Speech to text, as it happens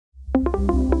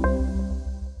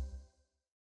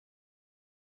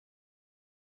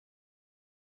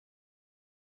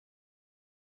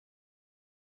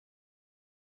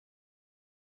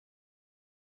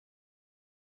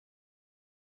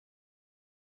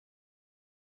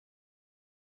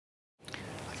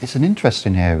It's an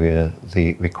interesting area,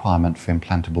 the requirement for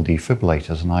implantable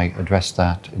defibrillators, and I addressed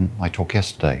that in my talk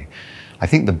yesterday. I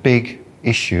think the big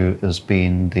issue has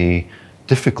been the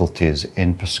difficulties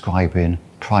in prescribing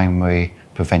primary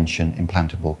prevention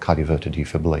implantable cardioverter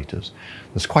defibrillators.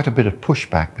 There's quite a bit of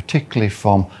pushback, particularly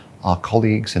from our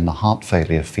colleagues in the heart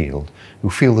failure field,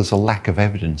 who feel there's a lack of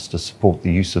evidence to support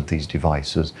the use of these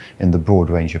devices in the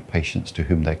broad range of patients to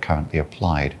whom they're currently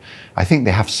applied. I think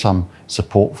they have some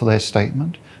support for their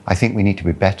statement. I think we need to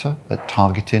be better at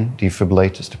targeting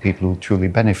defibrillators to people who truly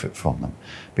benefit from them,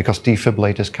 because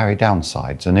defibrillators carry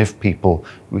downsides, and if people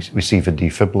receive a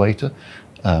defibrillator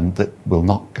that will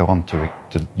not go on to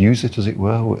use it, as it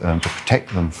were, to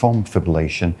protect them from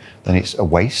fibrillation, then it's a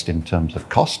waste in terms of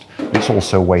cost. It's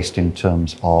also a waste in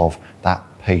terms of that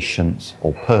patient's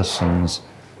or person's,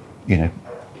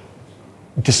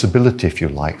 disability, if you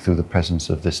like, through the presence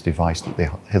of this device that they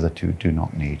hitherto do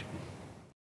not need.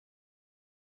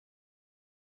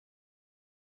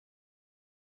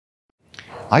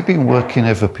 I've been working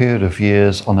over a period of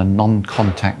years on a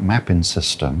non-contact mapping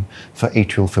system for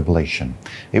atrial fibrillation.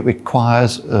 It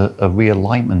requires a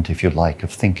realignment, if you like,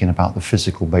 of thinking about the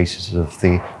physical basis of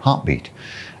the heartbeat.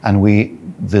 And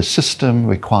the system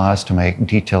requires to make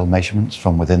detailed measurements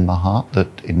from within the heart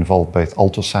that involve both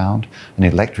ultrasound and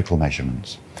electrical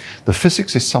measurements. The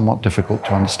physics is somewhat difficult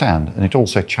to understand, and it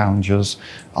also challenges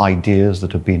ideas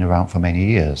that have been around for many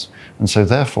years. And so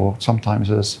therefore, sometimes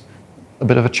there's a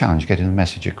bit of a challenge getting the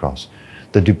message across.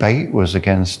 The debate was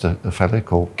against a fellow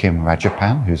called Kim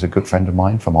Rajapan, who's a good friend of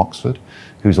mine from Oxford,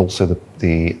 who's also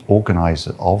the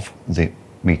organizer of the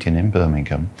meeting in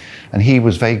Birmingham. And he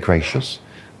was very gracious,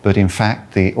 but in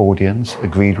fact the audience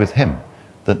agreed with him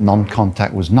that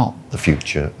non-contact was not the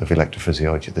future of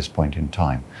electrophysiology at this point in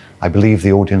time. I believe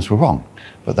the audience were wrong,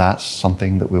 but that's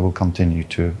something that we will continue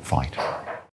to fight.